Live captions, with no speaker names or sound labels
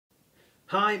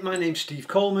Hi, my name's Steve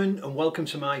Coleman and welcome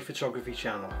to my photography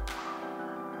channel.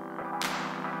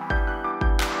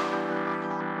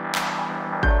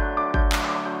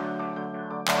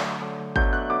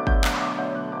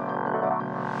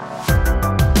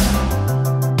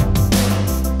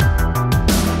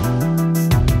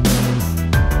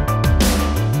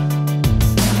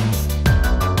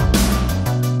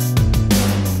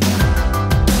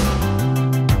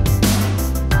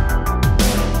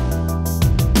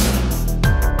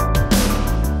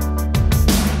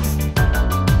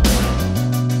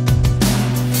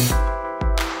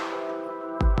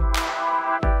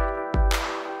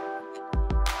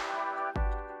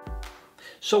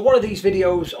 So what are these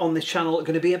videos on this channel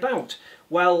going to be about?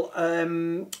 Well,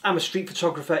 I'm a street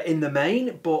photographer in the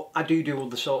main, but I do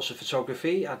other sorts of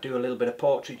photography. I do a little bit of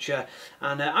portraiture,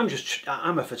 and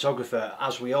I'm a photographer,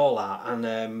 as we all are,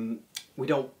 and we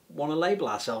don't want to label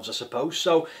ourselves, I suppose.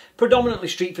 So predominantly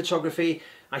street photography.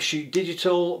 I shoot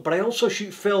digital, but I also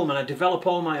shoot film, and I develop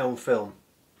all my own film.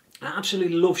 I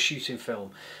absolutely love shooting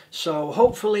film. So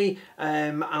hopefully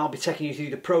I'll be taking you through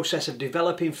the process of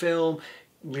developing film,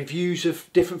 reviews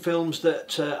of different films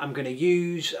that I'm going to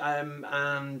use,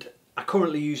 and I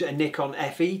currently use a Nikon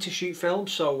FE to shoot film,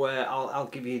 so I'll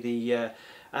give you the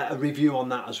a review on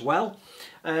that as well.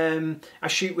 I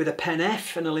shoot with a Pen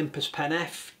F, an Olympus Pen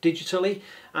F digitally,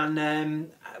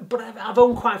 and but I've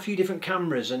owned quite a few different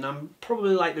cameras, and I'm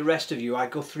probably like the rest of you. I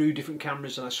go through different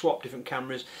cameras and I swap different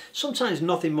cameras, sometimes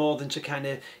nothing more than to kind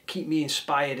of keep me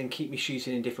inspired and keep me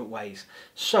shooting in different ways.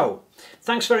 So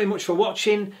thanks very much for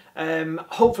watching.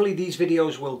 Hopefully these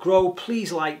videos will grow.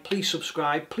 Please like, please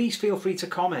subscribe, please feel free to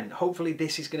comment. Hopefully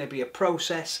this is going to be a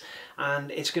process,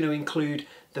 and it's going to include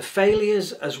the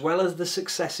failures as well as the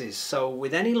successes. So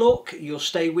with any luck, you'll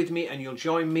stay with me and you'll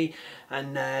join me,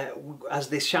 and as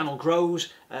this channel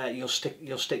grows, you'll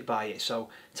stick by it. So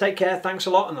take care, thanks a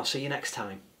lot, and I'll see you next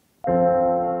time.